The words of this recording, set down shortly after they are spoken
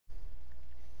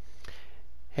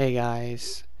Hey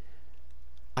guys,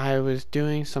 I was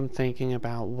doing some thinking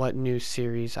about what new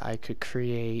series I could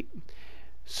create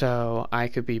so I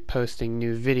could be posting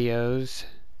new videos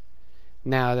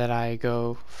now that I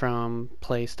go from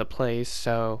place to place.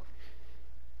 So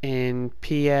in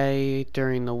PA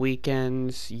during the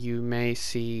weekends you may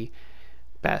see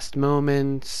best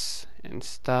moments and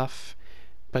stuff,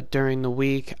 but during the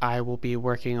week I will be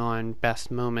working on best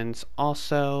moments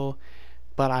also,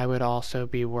 but I would also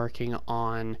be working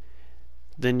on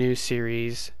the new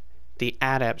series, the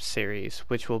Adapt series,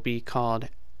 which will be called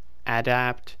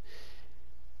Adapt,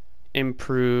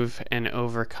 Improve, and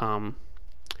Overcome.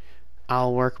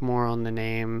 I'll work more on the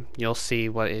name. You'll see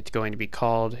what it's going to be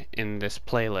called in this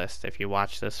playlist if you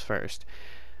watch this first.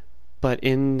 But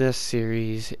in this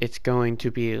series, it's going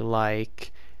to be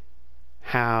like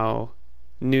how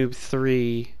Noob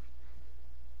 3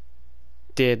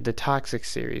 did the Toxic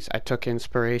series. I took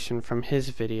inspiration from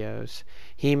his videos.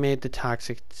 He made the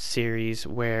Toxic series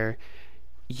where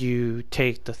you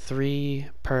take the 3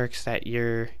 perks that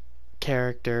your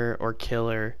character or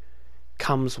killer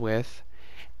comes with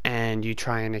and you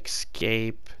try and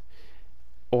escape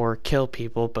or kill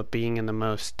people, but being in the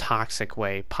most toxic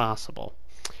way possible.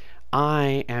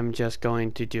 I am just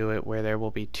going to do it where there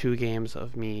will be 2 games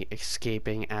of me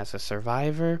escaping as a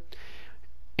survivor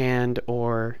and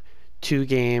or 2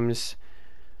 games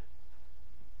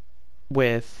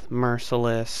with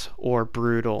merciless or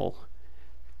brutal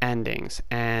endings,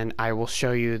 and I will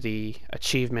show you the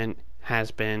achievement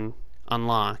has been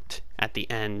unlocked at the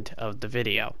end of the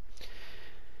video.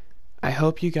 I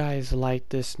hope you guys like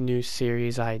this new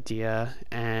series idea,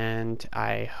 and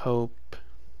I hope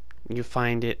you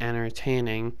find it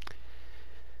entertaining,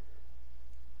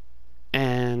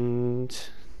 and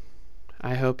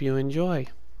I hope you enjoy.